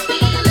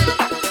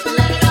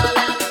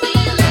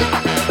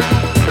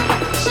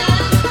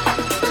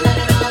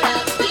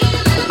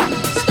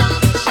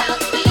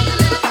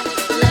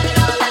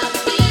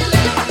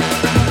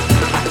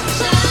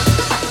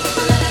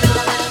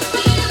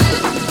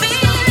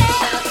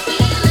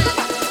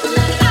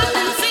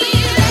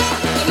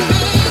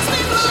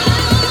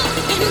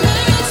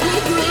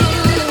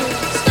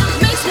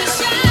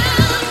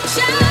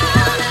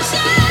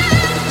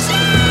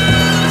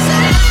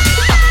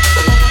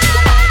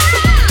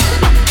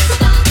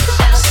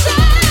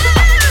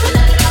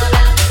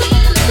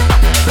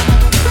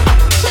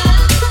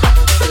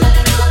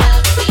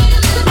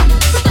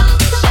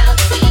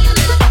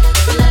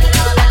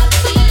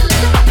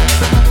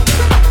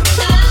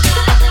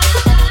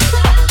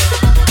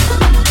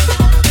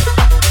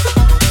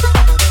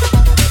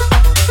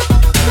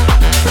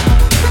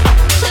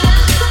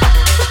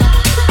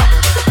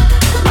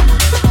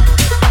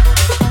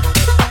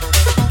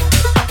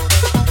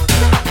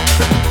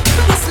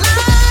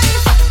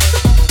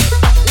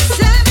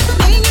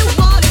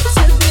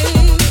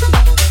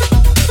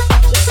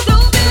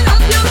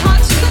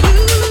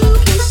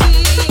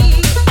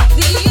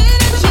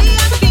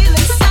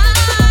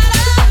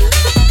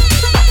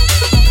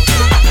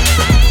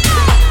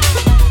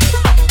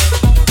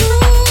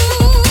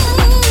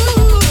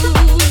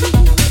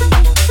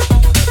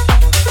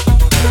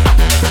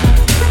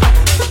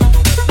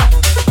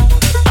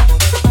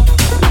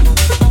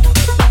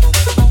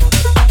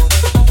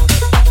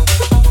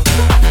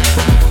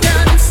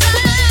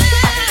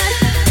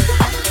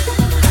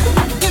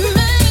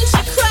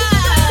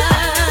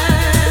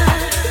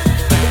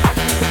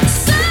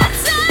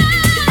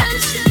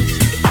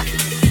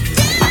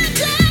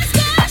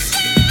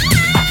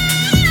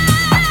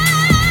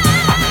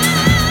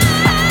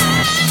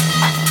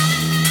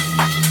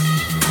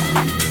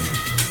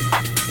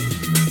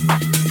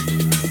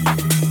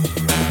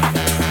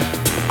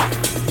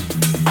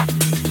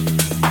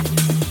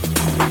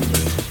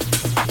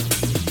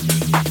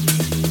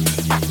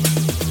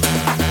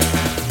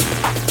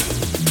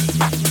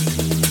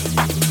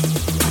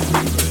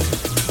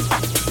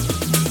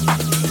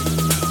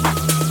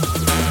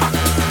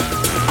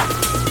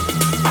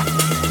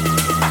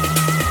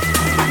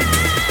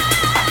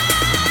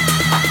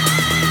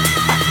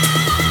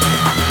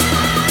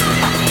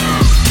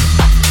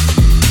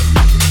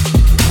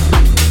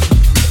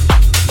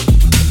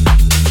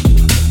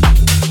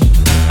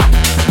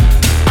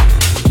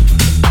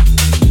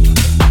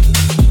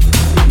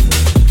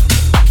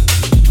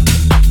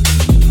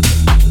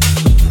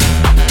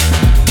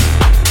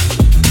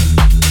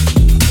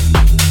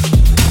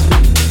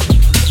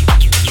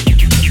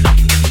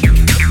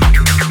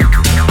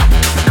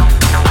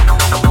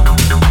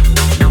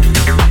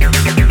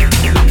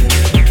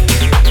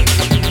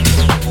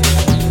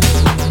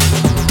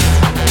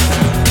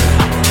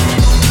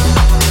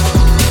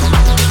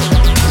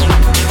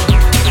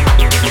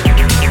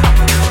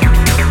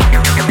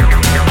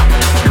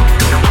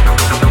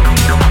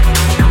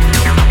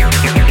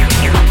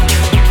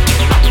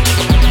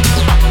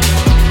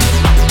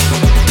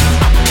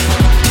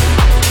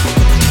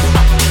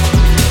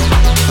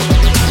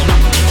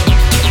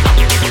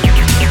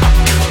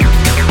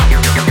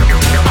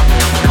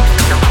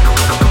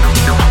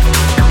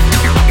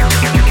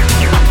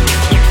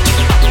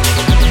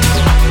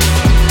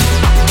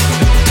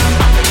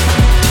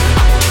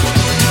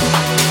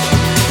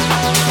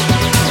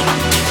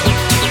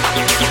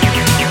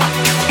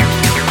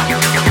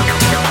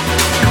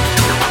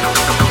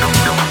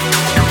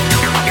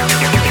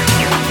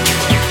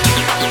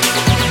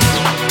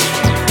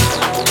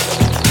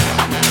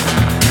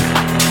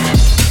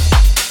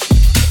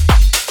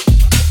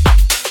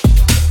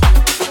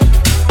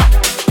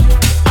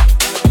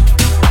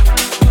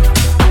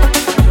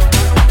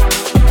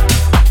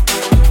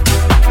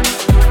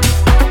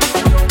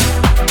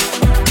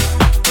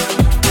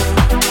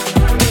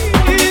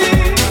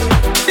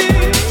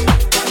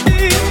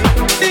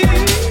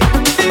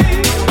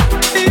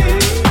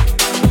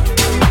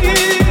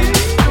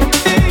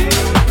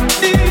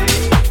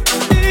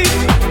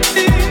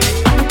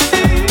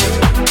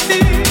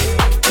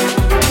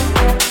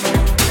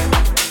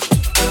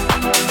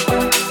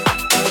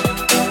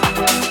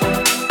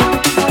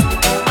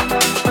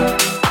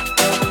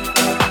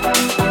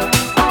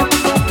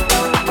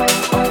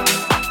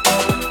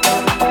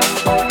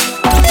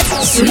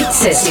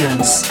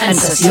 Sessions. En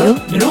sessió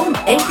Room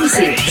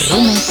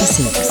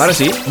 86. Ara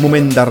sí,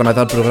 moment de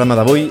rematar el programa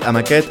d'avui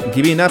amb aquest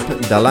Giving Up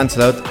de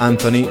Lancelot,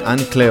 Anthony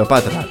and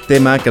Cleopatra,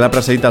 tema que l'ha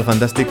precedit el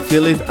fantàstic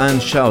Feel It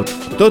and Shout,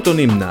 tot un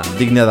himne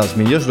digne dels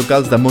millors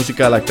locals de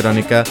música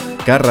electrònica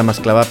que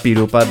remesclava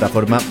Pirupa de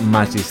forma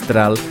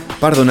magistral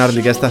per donar-li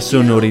aquesta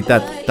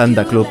sonoritat tan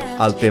de club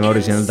al tema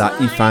original de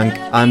E-Funk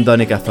and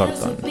Donica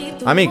Thornton.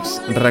 Amics,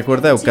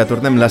 recordeu que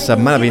tornem la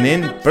setmana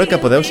vinent, però que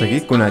podeu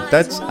seguir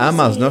connectats amb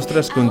els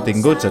nostres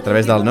continguts a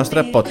través del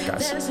nostre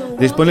podcast.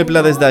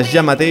 Disponible des de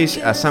ja mateix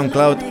a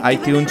SoundCloud,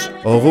 iTunes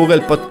o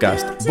Google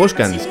Podcast.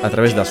 Busca'ns a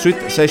través de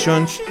Sweet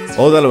Sessions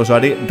o de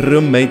l'usuari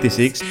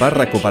Room86 per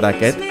recuperar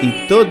aquest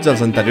i tots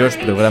els anteriors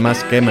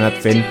programes que hem anat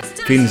fent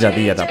fins a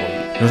dia d'avui.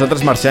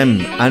 Nosaltres marxem,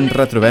 ens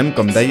retrobem,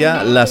 com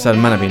deia, la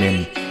setmana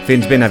vinent.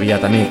 Fins ben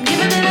aviat,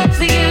 amics.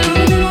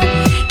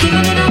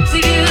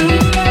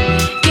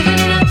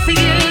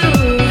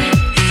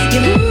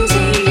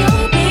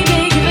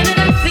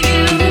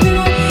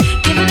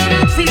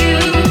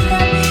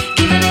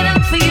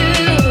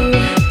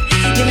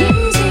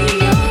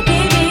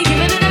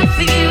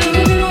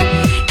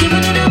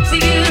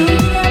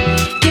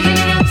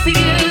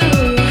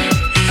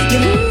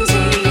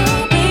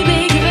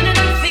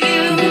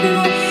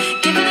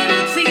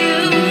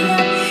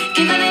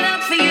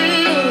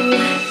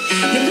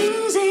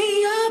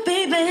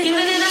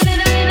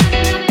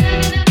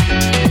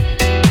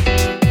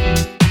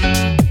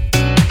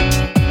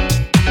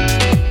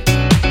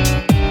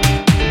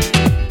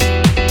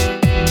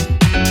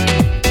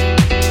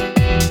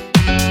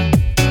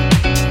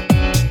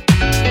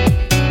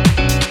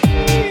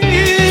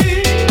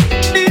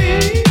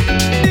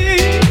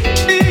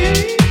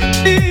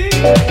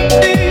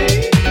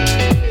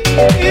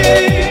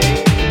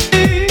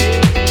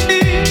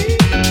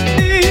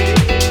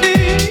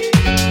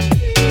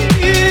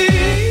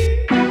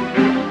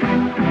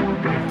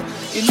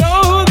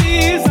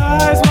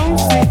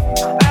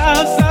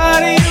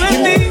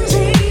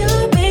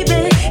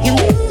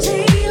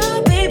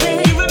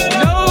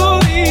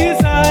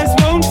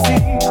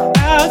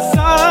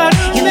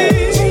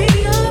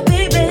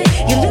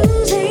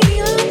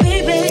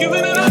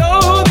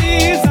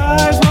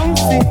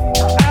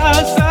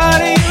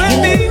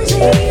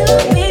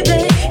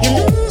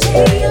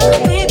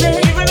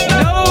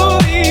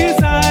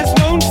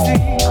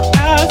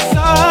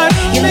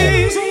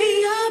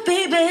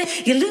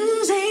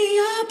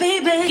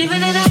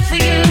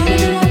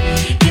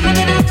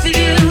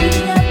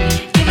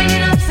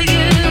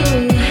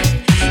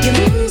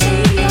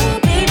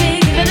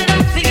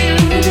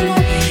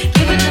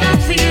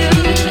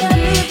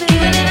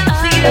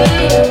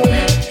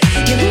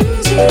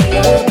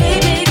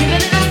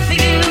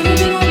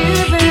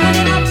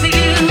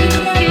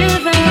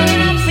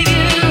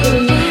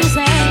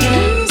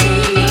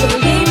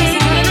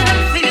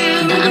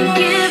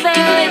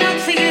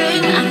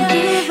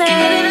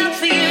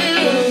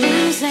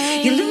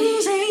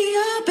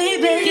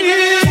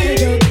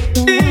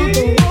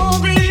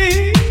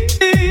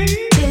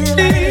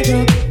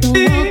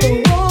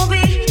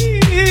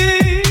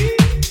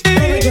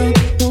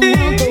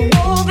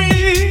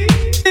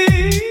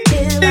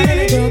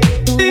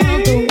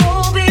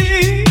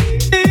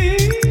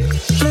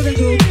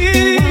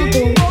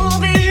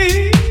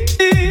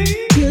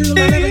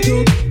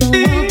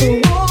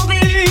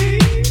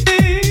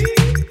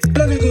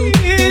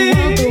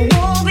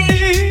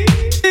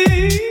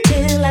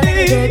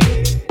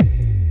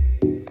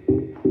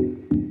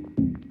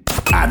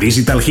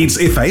 Digital Hits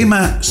FM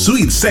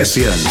Sweet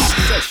Sessions.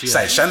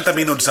 60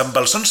 minuts amb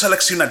els sons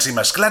seleccionats i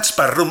mesclats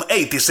per Room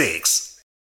 86.